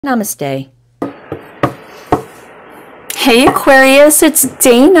Namaste. Hey Aquarius, it's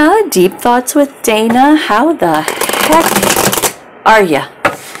Dana. Deep Thoughts with Dana. How the heck are ya?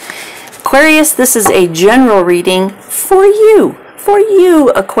 Aquarius, this is a general reading for you. For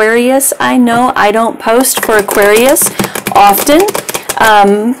you, Aquarius. I know I don't post for Aquarius often,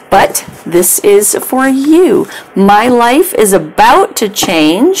 but this is for you. My life is about to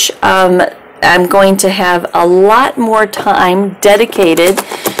change. I'm going to have a lot more time dedicated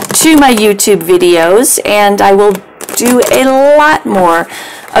to my YouTube videos, and I will do a lot more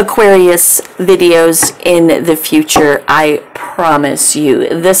Aquarius videos in the future, I promise you.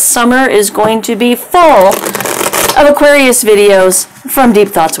 This summer is going to be full of Aquarius videos from Deep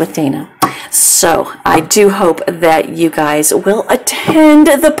Thoughts with Dana. So I do hope that you guys will attend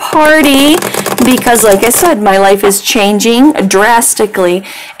the party because, like I said, my life is changing drastically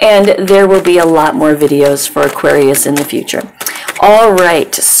and there will be a lot more videos for Aquarius in the future. All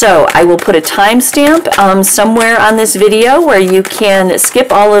right, so I will put a timestamp somewhere on this video where you can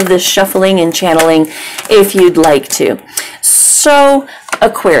skip all of this shuffling and channeling if you'd like to. So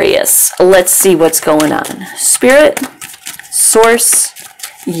Aquarius, let's see what's going on. Spirit, Source,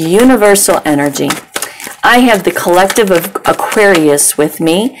 Universal Energy. I have the collective of Aquarius with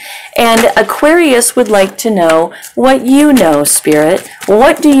me, and Aquarius would like to know what you know, Spirit.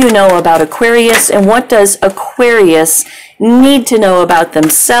 What do you know about Aquarius, and what does Aquarius need to know about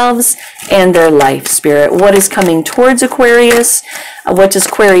themselves and their life, Spirit? What is coming towards Aquarius? What does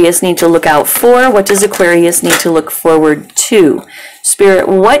Aquarius need to look out for? What does Aquarius need to look forward to? Spirit,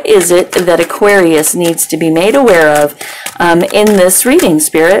 what is it that Aquarius needs to be made aware of in this reading,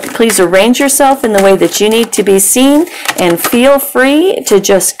 Spirit? Please arrange yourself in the way that you need to be seen and feel free to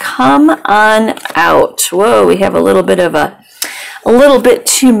just come on out. Whoa, we have a little bit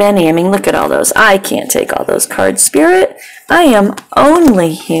too many. I mean, look at all those. I can't take all those cards, Spirit. I am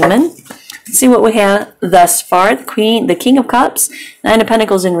only human. Let's see what we have thus far. The Queen, the King of Cups, Nine of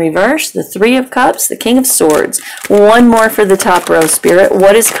Pentacles in reverse, the Three of Cups, the King of Swords. One more for the top row, Spirit.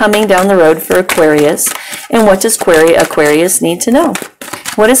 What is coming down the road for Aquarius? And what does Aquarius need to know?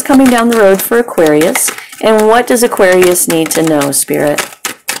 What is coming down the road for Aquarius? And what does Aquarius need to know, Spirit?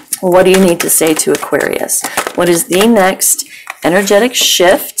 What do you need to say to Aquarius? What is the next energetic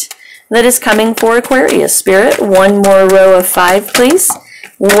shift that is coming for Aquarius, Spirit? One more row of 5, please.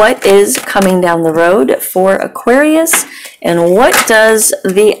 What is coming down the road for Aquarius? And what does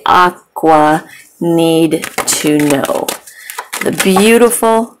the Aqua need to know? The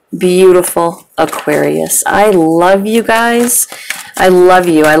beautiful, beautiful Aquarius. I love you guys. I love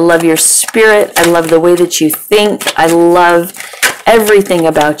you. I love your spirit. I love the way that you think. I love everything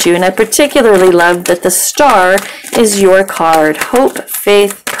about you, and I particularly love that the star is your card. Hope,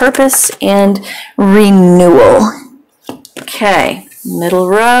 faith, purpose, and renewal. Okay, middle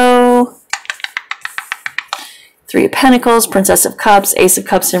row. Three of Pentacles, Princess of Cups, Ace of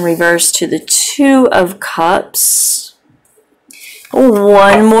Cups in reverse to the Two of Cups.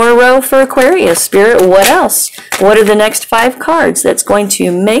 One more row for Aquarius, Spirit. What else? What are the next 5 cards that's going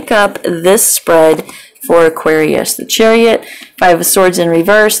to make up this spread for Aquarius? The Chariot, Five of Swords in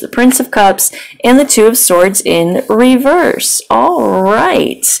reverse, the Prince of Cups, and the Two of Swords in reverse. All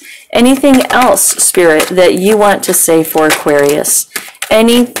right. Anything else, Spirit, that you want to say for Aquarius?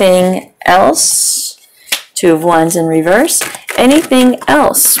 Anything else? Two of Wands in reverse. Anything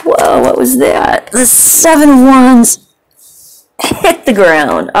else? Whoa, what was that? The 7 of Wands hit the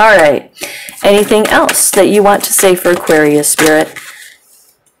ground. All right. Anything else that you want to say for Aquarius, Spirit?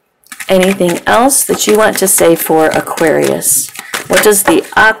 Anything else that you want to say for Aquarius? What does the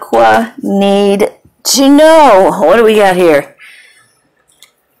Aqua need to know? What do we got here?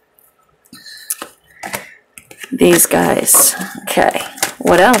 These guys. Okay.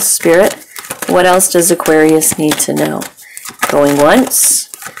 What else, Spirit? What else does Aquarius need to know? Going once.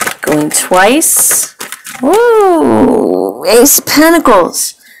 Going twice. Woo! Ace of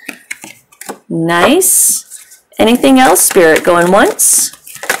Pentacles. Nice. Anything else, Spirit? Going once.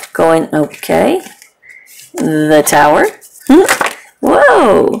 Going, okay. The Tower.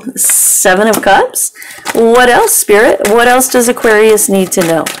 Whoa. 7 of Cups. What else, Spirit? What else does Aquarius need to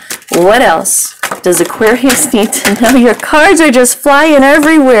know? What else does Aquarius need to know? Your cards are just flying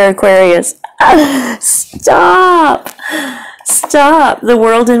everywhere, Aquarius. Stop. Stop. The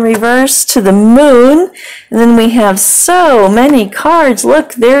World in reverse to the Moon. And then we have so many cards.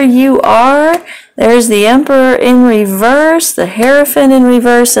 Look, there you are. There's the Emperor in reverse, the Hierophant in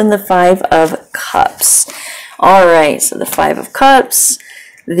reverse, and the Five of Cups. All right, so the Five of Cups,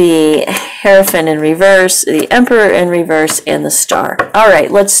 the Hierophant in reverse, the Emperor in reverse, and the Star. All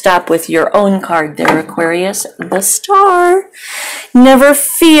right, let's stop with your own card there, Aquarius. The Star. Never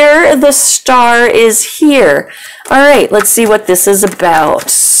fear, the Star is here. All right, let's see what this is about.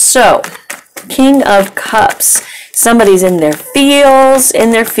 So, King of Cups. Somebody's in their feels,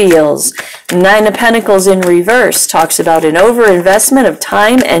 Nine of Pentacles in reverse talks about an overinvestment of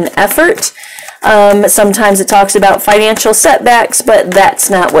time and effort. Sometimes it talks about financial setbacks, but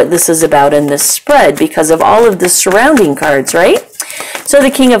that's not what this is about in this spread because of all of the surrounding cards, right? So the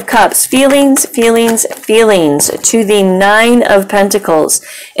King of Cups, feelings, to the Nine of Pentacles,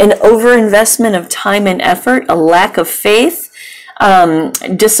 an overinvestment of time and effort, a lack of faith,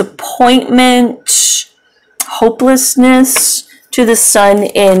 disappointment, hopelessness, to the Sun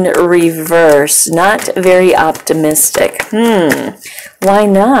in reverse. Not very optimistic. Why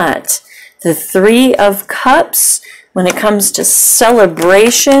not? The Three of Cups, when it comes to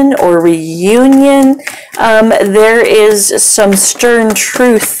celebration or reunion, there is some stern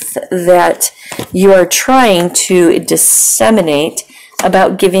truth that you are trying to disseminate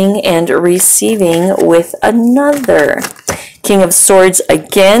about giving and receiving with another. King of Swords,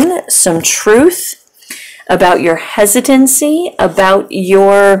 again, some truth about your hesitancy, about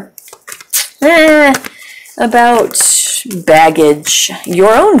your about baggage,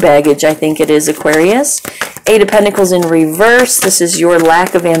 your own baggage, I think it is, Aquarius. Eight of Pentacles in reverse. This is your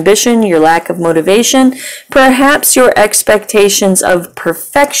lack of ambition, your lack of motivation, perhaps your expectations of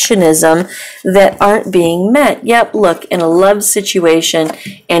perfectionism that aren't being met. Yep, look, in a love situation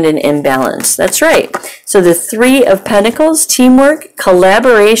and an imbalance. That's right. So the Three of Pentacles, teamwork,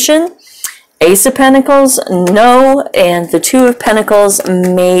 collaboration. Ace of Pentacles, no, and the Two of Pentacles,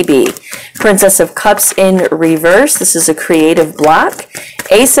 maybe. Princess of Cups in reverse, this is a creative block.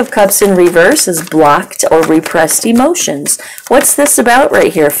 Ace of Cups in reverse is blocked or repressed emotions. What's this about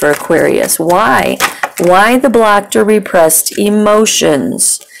right here for Aquarius? Why? Why the blocked or repressed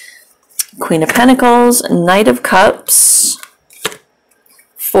emotions? Queen of Pentacles, Knight of Cups,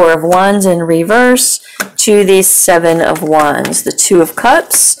 Four of Wands in reverse, to the Seven of Wands. The Two of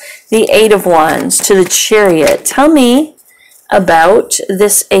Cups, the Eight of Wands, to the Chariot. Tell me about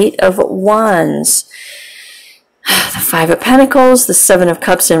this Eight of Wands. The Five of Pentacles, the Seven of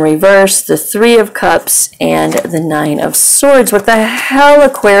Cups in reverse, the Three of Cups, and the Nine of Swords. What the hell,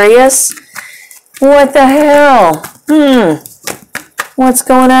 Aquarius? What the hell? What's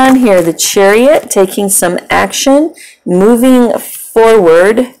going on here? The Chariot taking some action, moving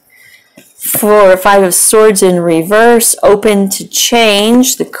forward. For Five of Swords in reverse, open to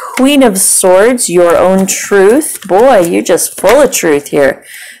change. The Queen of Swords, your own truth. Boy, you're just full of truth here.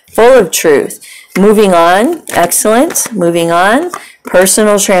 Full of truth. Moving on. Excellent. Moving on.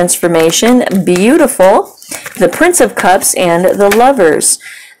 Personal transformation. Beautiful. The Prince of Cups and the Lovers.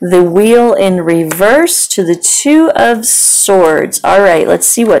 The Wheel in reverse to the Two of Swords. All right, let's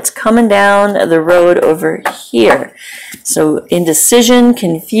see what's coming down the road over here. So indecision,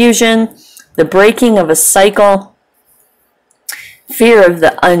 confusion, the breaking of a cycle, fear of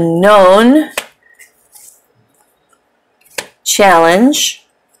the unknown, challenge,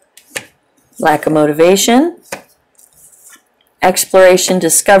 lack of motivation, exploration,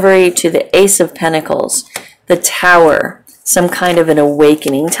 discovery, to the Ace of Pentacles, the Tower, some kind of an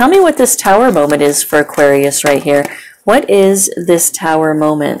awakening. Tell me what this Tower moment is for Aquarius right here. What is this Tower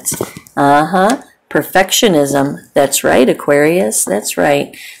moment? Perfectionism. That's right, Aquarius. That's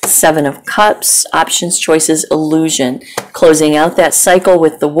right. Seven of Cups, options, choices, illusion. Closing out that cycle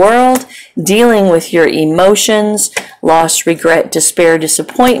with the world, dealing with your emotions, loss, regret, despair,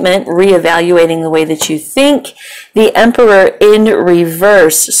 disappointment, reevaluating the way that you think. The Emperor in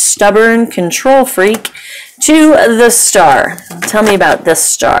reverse, stubborn, control freak, to the Star. Tell me about the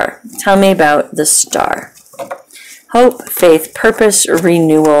Star. Tell me about the Star. Hope, faith, purpose,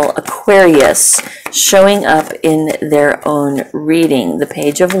 renewal, Aquarius, showing up in their own reading. The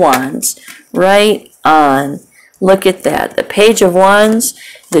Page of Wands, right on. Look at that. The Page of Wands,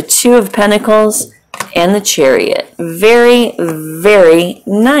 the Two of Pentacles, and the Chariot. Very, very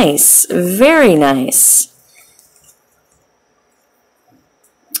nice. Very nice.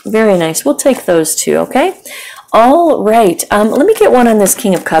 Very nice. We'll take those two, okay? All right. Let me get one on this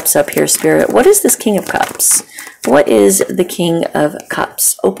King of Cups up here, Spirit. What is this King of Cups? What is the King of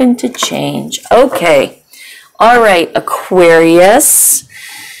Cups? Open to change. Okay. All right, Aquarius.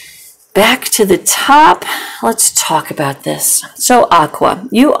 Back to the top. Let's talk about this. So, Aqua,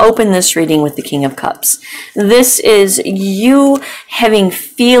 you open this reading with the King of Cups. This is you having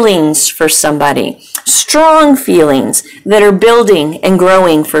feelings for somebody. strong feelings that are building and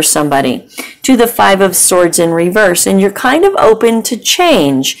growing for somebody, to the Five of Swords in reverse, and you're kind of open to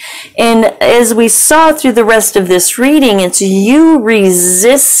change. And as we saw through the rest of this reading, it's you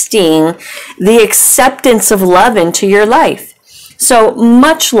resisting the acceptance of love into your life. So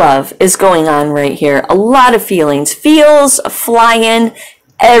much love is going on right here. A lot of feelings. Feels flying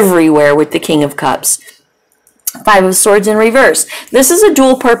everywhere with the King of Cups. Five of Swords in reverse. This is a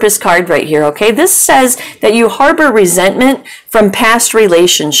dual purpose card right here, okay? This says that you harbor resentment from past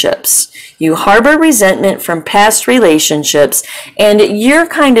relationships. You harbor resentment from past relationships, and you're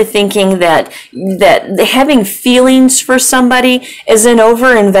kind of thinking that having feelings for somebody is an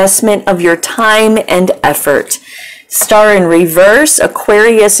overinvestment of your time and effort. Star in reverse,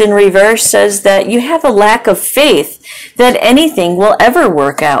 Aquarius in reverse, says that you have a lack of faith that anything will ever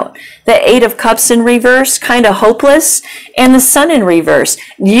work out. The Eight of Cups in reverse, kind of hopeless, and the Sun in reverse.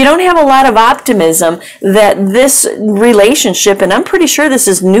 You don't have a lot of optimism that this relationship, and I'm pretty sure this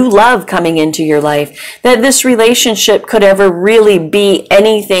is new love coming into your life, that this relationship could ever really be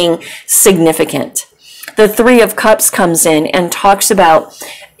anything significant. The Three of Cups comes in and talks about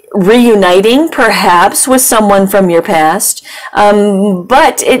reuniting perhaps with someone from your past,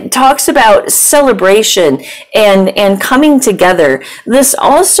 but it talks about celebration and coming together. This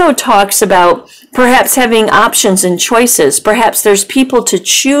also talks about perhaps having options and choices. Perhaps there's people to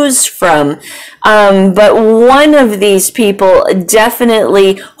choose from, but one of these people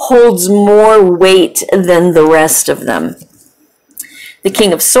definitely holds more weight than the rest of them. The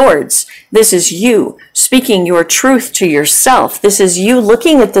King of Swords, this is you speaking your truth to yourself. This is you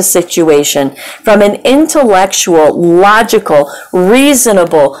looking at the situation from an intellectual, logical,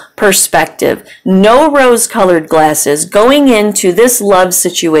 reasonable perspective. No rose-colored glasses, going into this love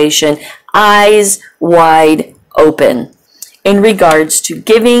situation, eyes wide open, in regards to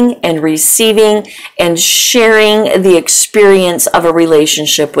giving and receiving and sharing the experience of a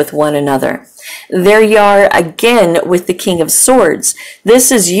relationship with one another. There you are again with the King of Swords.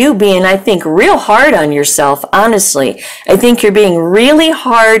 This is you being, I think, real hard on yourself, honestly. I think you're being really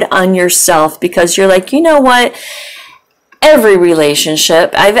hard on yourself because you're like, you know what? Every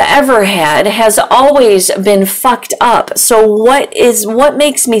relationship I've ever had has always been fucked up. So what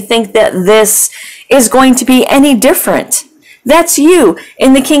makes me think that this is going to be any different? That's you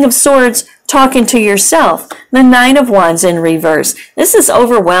in the King of Swords talking to yourself. The Nine of Wands in reverse. This is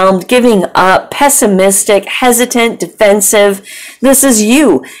overwhelmed, giving up, pessimistic, hesitant, defensive. This is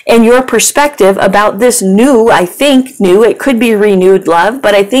you and your perspective about this new, I think new, it could be renewed love,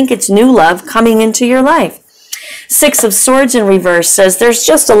 but I think it's new love coming into your life. Six of Swords in reverse says there's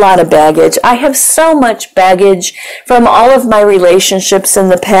just a lot of baggage. I have so much baggage from all of my relationships in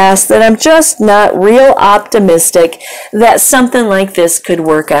the past that I'm just not real optimistic that something like this could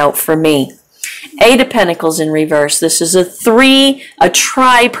work out for me. Eight of Pentacles in reverse. This is a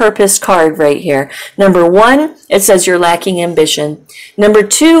tri-purpose card right here. Number one, it says you're lacking ambition. Number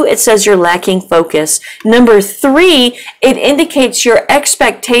two, it says you're lacking focus. Number three, it indicates your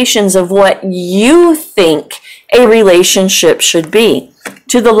expectations of what you think a relationship should be.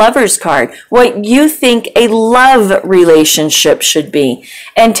 To the Lover's card, what you think a love relationship should be.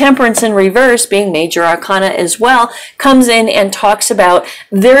 And Temperance in reverse, being major arcana as well, comes in and talks about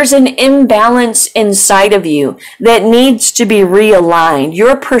there's an imbalance inside of you that needs to be realigned.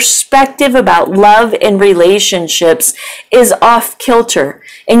 Your perspective about love and relationships is off kilter,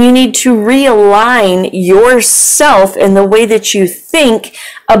 and you need to realign yourself in the way that you think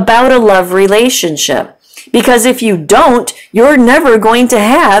about a love relationship. Because if you don't, you're never going to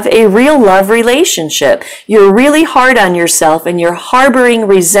have a real love relationship. You're really hard on yourself and you're harboring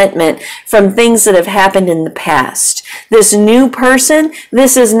resentment from things that have happened in the past. This new person,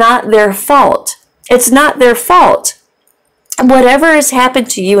 this is not their fault. It's not their fault. Whatever has happened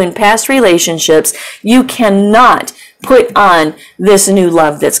to you in past relationships, you cannot put on this new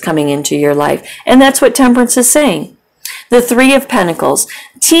love that's coming into your life. And that's what Temperance is saying. The Three of Pentacles,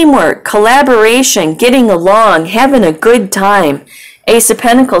 teamwork, collaboration, getting along, having a good time. Ace of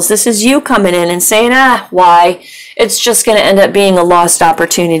Pentacles, this is you coming in and saying, why? It's just going to end up being a lost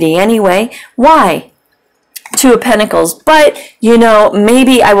opportunity anyway. Why? Two of Pentacles, but, you know,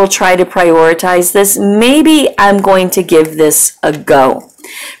 maybe I will try to prioritize this. Maybe I'm going to give this a go.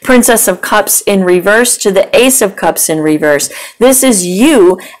 Princess of Cups in reverse to the Ace of Cups in reverse. This is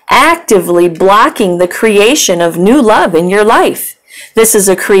you actively blocking the creation of new love in your life. This is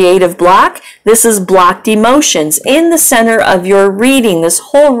a creative block. This is blocked emotions in the center of your reading. This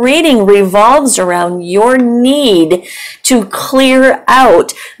whole reading revolves around your need to clear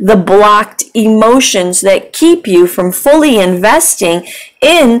out the blocked emotions that keep you from fully investing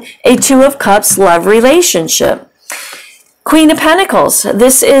in a Two of Cups love relationship. Queen of Pentacles.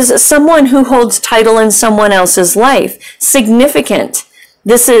 This is someone who holds title in someone else's life. Significant.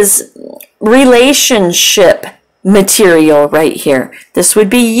 This is relationship material right here. This would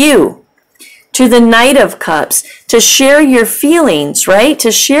be you. To the Knight of Cups, to share your feelings, right?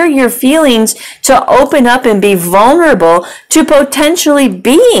 To share your feelings, to open up and be vulnerable to potentially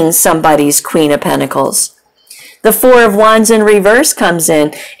being somebody's Queen of Pentacles. The Four of Wands in reverse comes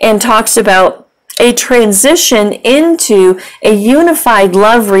in and talks about a transition into a unified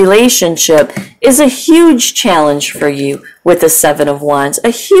love relationship is a huge challenge for you with the Seven of Wands, a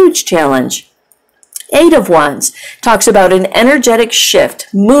huge challenge. Eight of Wands talks about an energetic shift,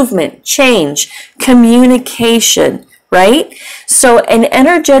 movement, change, communication, right? So an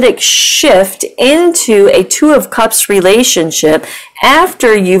energetic shift into a Two of Cups relationship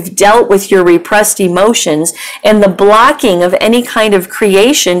after you've dealt with your repressed emotions and the blocking of any kind of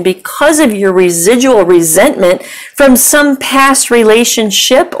creation because of your residual resentment from some past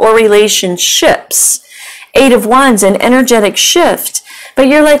relationship or relationships. Eight of Wands, an energetic shift. But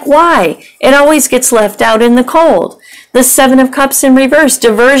you're like, why? It always gets left out in the cold. The Seven of Cups in reverse,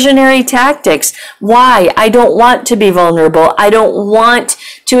 diversionary tactics. Why? I don't want to be vulnerable. I don't want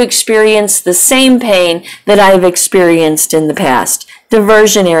to experience the same pain that I've experienced in the past.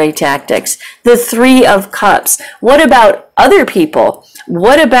 Diversionary tactics. The Three of Cups. What about other people?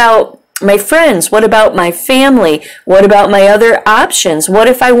 What about my friends? What about my family? What about my other options? What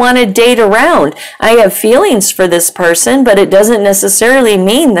if I want to date around? I have feelings for this person, but it doesn't necessarily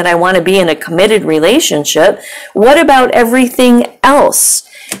mean that I want to be in a committed relationship. What about everything else?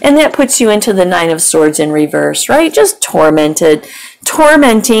 And that puts you into the Nine of Swords in reverse, right? Just tormented,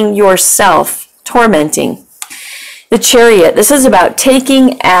 tormenting yourself, tormenting. The Chariot, this is about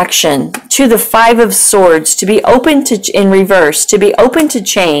taking action. To the Five of Swords, to be open to, in reverse, to be open to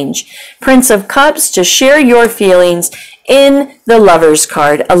change. Prince of Cups, to share your feelings in the Lover's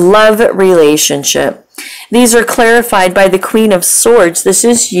card, a love relationship. These are clarified by the Queen of Swords. This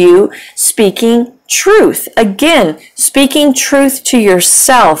is you speaking truth. Again, speaking truth to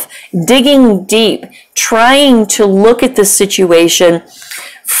yourself, digging deep, trying to look at the situation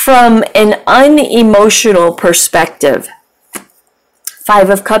from an unemotional perspective. Five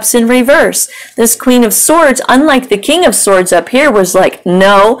of Cups in reverse. This Queen of Swords, unlike the King of Swords up here, was like,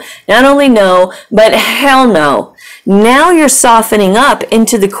 no, not only no, but hell no. Now you're softening up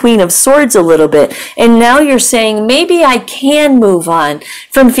into the Queen of Swords a little bit, and now you're saying, maybe I can move on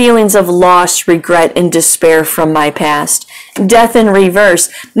from feelings of loss, regret, and despair from my past. Death in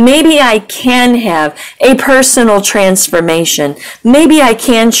reverse. Maybe I can have a personal transformation. Maybe I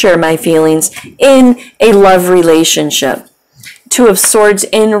can share my feelings in a love relationship. Two of Swords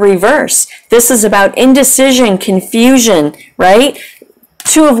in reverse. This is about indecision, confusion, right?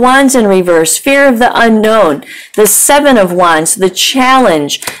 Two of Wands in reverse, fear of the unknown. The Seven of Wands, the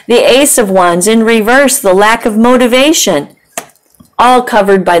challenge. The Ace of Wands in reverse, the lack of motivation. All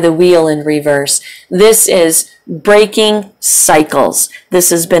covered by the Wheel in reverse. This is breaking cycles.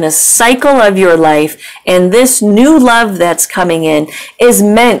 This has been a cycle of your life, and this new love that's coming in is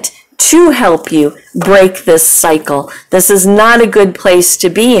meant to help you break this cycle. This is not a good place to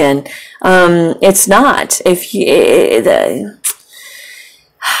be in. It's not. If you,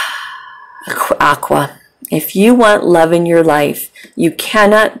 Aqua, if you want love in your life, you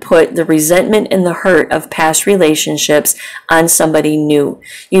cannot put the resentment and the hurt of past relationships on somebody new.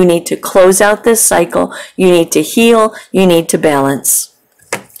 You need to close out this cycle. You need to heal. You need to balance.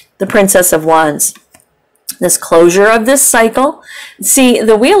 The Princess of Wands. This closure of this cycle. See,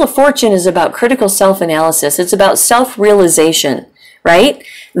 the Wheel of Fortune is about critical self-analysis. It's about self-realization, right?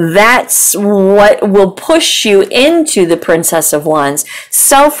 That's what will push you into the Princess of Wands.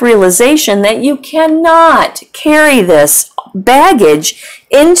 Self-realization that you cannot carry this baggage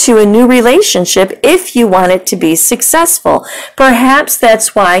into a new relationship if you want it to be successful. Perhaps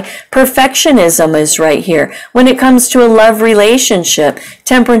that's why perfectionism is right here. When it comes to a love relationship,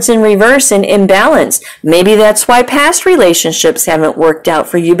 Temperance in reverse and imbalance. Maybe that's why past relationships haven't worked out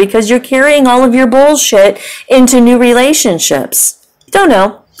for you, because you're carrying all of your bullshit into new relationships. Don't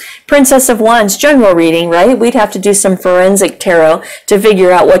know. Princess of Wands, general reading, right? We'd have to do some forensic tarot to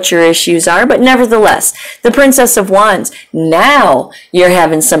figure out what your issues are, but nevertheless, the Princess of Wands, now you're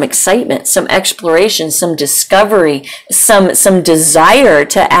having some excitement, some exploration, some discovery, some desire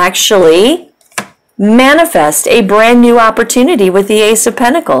to actually manifest a brand new opportunity with the Ace of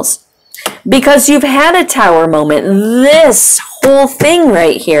Pentacles. Because you've had a tower moment. This whole thing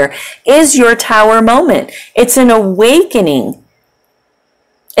right here is your tower moment. It's an awakening.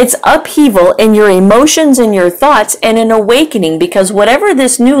 It's upheaval in your emotions and your thoughts, and an awakening, because whatever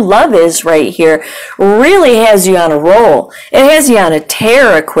this new love is right here really has you on a roll. It has you on a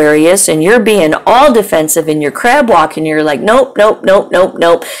tear, Aquarius, and you're being all defensive and you're crab walking. You're like, nope, nope, nope, nope,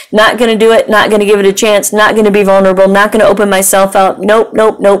 nope. Not going to do it. Not going to give it a chance. Not going to be vulnerable. Not going to open myself out. Nope,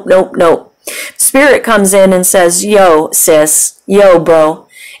 nope, nope, nope, nope. Spirit comes in and says, yo, sis, yo, bro.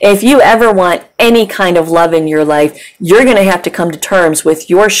 If you ever want any kind of love in your life, you're going to have to come to terms with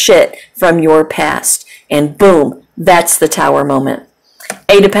your shit from your past. And boom, that's the tower moment.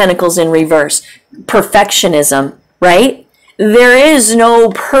 Eight of Pentacles in reverse. Perfectionism, right? There is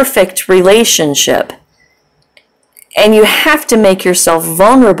no perfect relationship. And you have to make yourself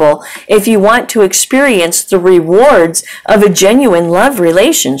vulnerable if you want to experience the rewards of a genuine love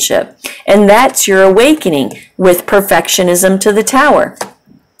relationship. And that's your awakening with perfectionism to the tower.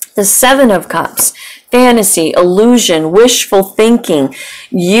 The Seven of Cups, fantasy, illusion, wishful thinking.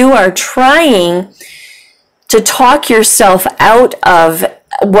 You are trying to talk yourself out of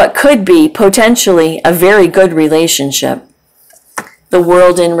what could be potentially a very good relationship. The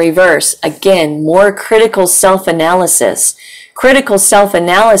World in reverse. Again, more critical self-analysis. Critical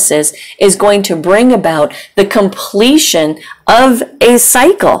self-analysis is going to bring about the completion of a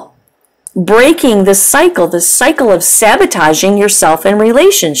cycle. Breaking the cycle of sabotaging yourself in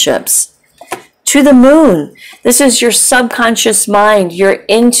relationships. To the Moon. This is your subconscious mind, your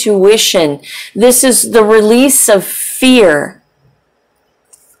intuition. This is the release of fear.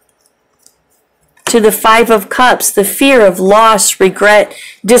 To the Five of Cups, the fear of loss, regret,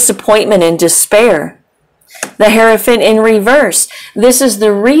 disappointment, and despair. The Hierophant in reverse. This is the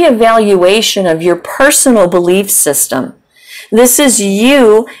reevaluation of your personal belief system. This is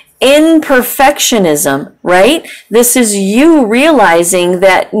you in perfectionism, right? This is you realizing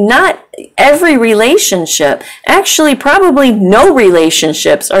that not every relationship, actually probably no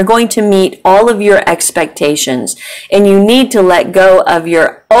relationships, are going to meet all of your expectations. And you need to let go of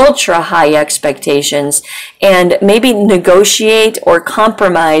your ultra high expectations and maybe negotiate or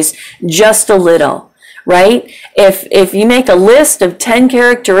compromise just a little. Right? If you make a list of 10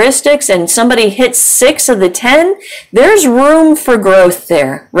 characteristics and somebody hits 6 of the 10, there's room for growth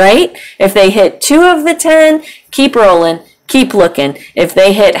there, right? If they hit 2 of the 10, keep rolling, keep looking. If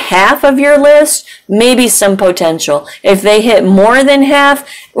they hit half of your list, maybe some potential. If they hit more than half,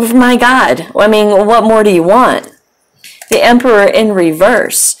 oh my God, I mean, what more do you want? The Emperor in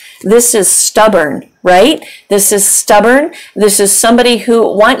reverse. This is stubborn, right? This is stubborn. This is somebody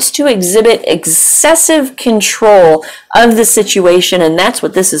who wants to exhibit excessive control of the situation, and that's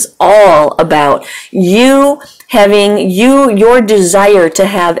what this is all about. You having your desire to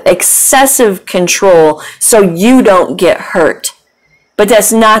have excessive control so you don't get hurt. But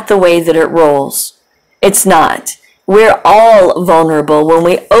that's not the way that it rolls. It's not. We're all vulnerable. When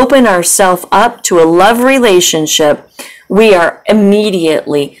we open ourselves up to a love relationship, we are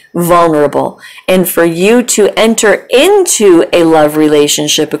immediately vulnerable. And for you to enter into a love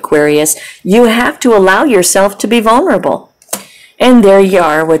relationship, Aquarius, you have to allow yourself to be vulnerable. And there you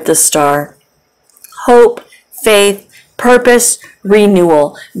are with the Star. Hope, faith, purpose,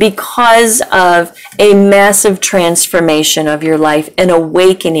 renewal, because of a massive transformation of your life, an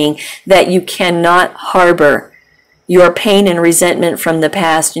awakening that you cannot harbor your pain and resentment from the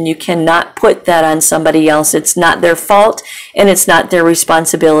past, and you cannot put that on somebody else. It's not their fault, and it's not their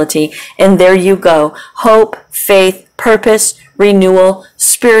responsibility. And there you go. Hope, faith, purpose, renewal,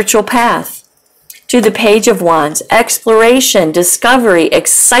 spiritual path. To the Page of Wands, exploration, discovery,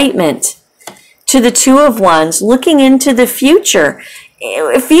 excitement. To the Two of Wands, looking into the future,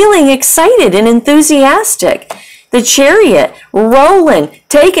 feeling excited and enthusiastic. The Chariot, rolling,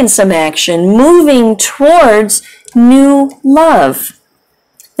 taking some action, moving towards new love.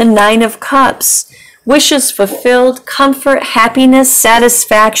 The Nine of Cups, wishes fulfilled, comfort, happiness,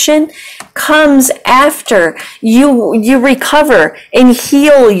 satisfaction comes after you recover and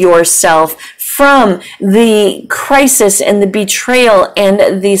heal yourself from the crisis and the betrayal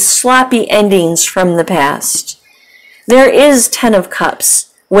and the sloppy endings from the past. There is 10 of Cups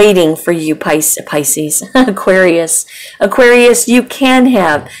waiting for you, Pisces, Aquarius. Aquarius, you can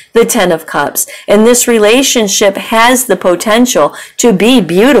have the 10 of Cups. And this relationship has the potential to be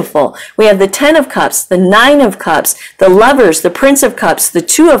beautiful. We have the 10 of Cups, the 9 of Cups, the Lovers, the Prince of Cups, the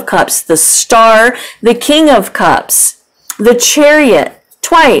 2 of Cups, the Star, the King of Cups, the Chariot,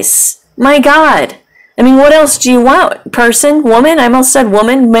 twice. My God. I mean, what else do you want? Person, woman, I almost said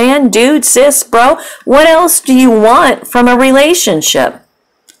woman, man, dude, sis, bro. What else do you want from a relationship?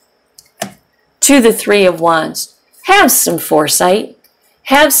 To the Three of Wands. Have some foresight.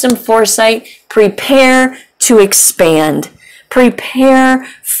 Have some foresight. Prepare to expand. Prepare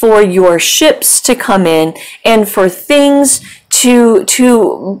for your ships to come in and for things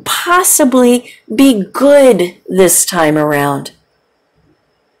to possibly be good this time around.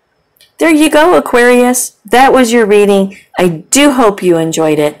 There you go, Aquarius. That was your reading. I do hope you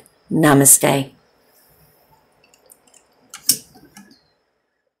enjoyed it. Namaste.